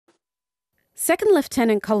Second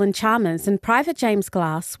Lieutenant Colin Chalmers and Private James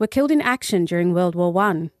Glass were killed in action during World War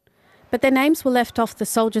I, but their names were left off the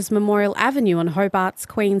Soldiers Memorial Avenue on Hobart's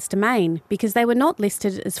Queen's Domain because they were not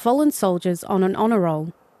listed as fallen soldiers on an honour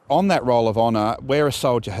roll. On that roll of honour, where a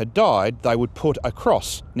soldier had died, they would put a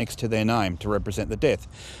cross next to their name to represent the death.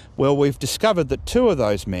 Well, we've discovered that two of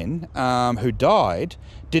those men who died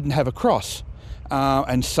didn't have a cross.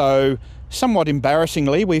 And so, somewhat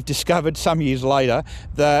embarrassingly, we've discovered some years later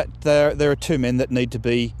that there are two men that need to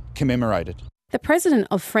be commemorated. The president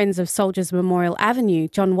of Friends of Soldiers Memorial Avenue,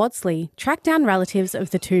 John Wadsley, tracked down relatives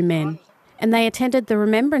of the two men, and they attended the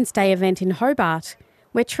Remembrance Day event in Hobart,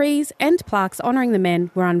 where trees and plaques honouring the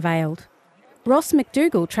men were unveiled. Ross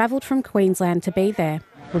McDougall travelled from Queensland to be there.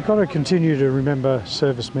 We've got to continue to remember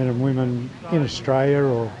servicemen and women in Australia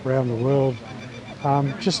or around the world.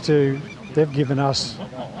 They've given us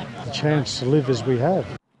the chance to live as we have.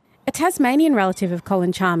 A Tasmanian relative of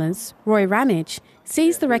Colin Chalmers, Roy Ramage,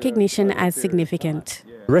 sees the recognition as significant.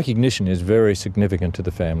 Recognition is very significant to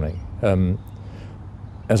the family.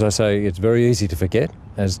 As I say, it's very easy to forget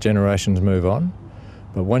as generations move on.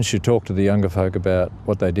 But once you talk to the younger folk about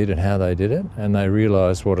what they did and how they did it, and they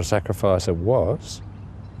realise what a sacrifice it was,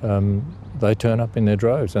 they turn up in their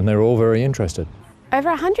droves, and they're all very interested.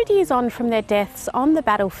 Over 100 years on from their deaths on the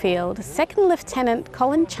battlefield, Second Lieutenant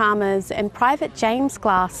Colin Chalmers and Private James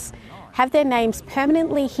Glass have their names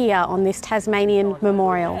permanently here on this Tasmanian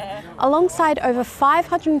memorial, alongside over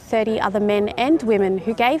 530 other men and women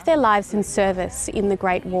who gave their lives in service in the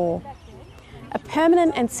Great War. A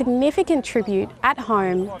permanent and significant tribute at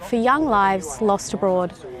home for young lives lost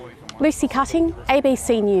abroad. Lucy Cutting,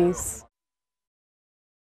 ABC News.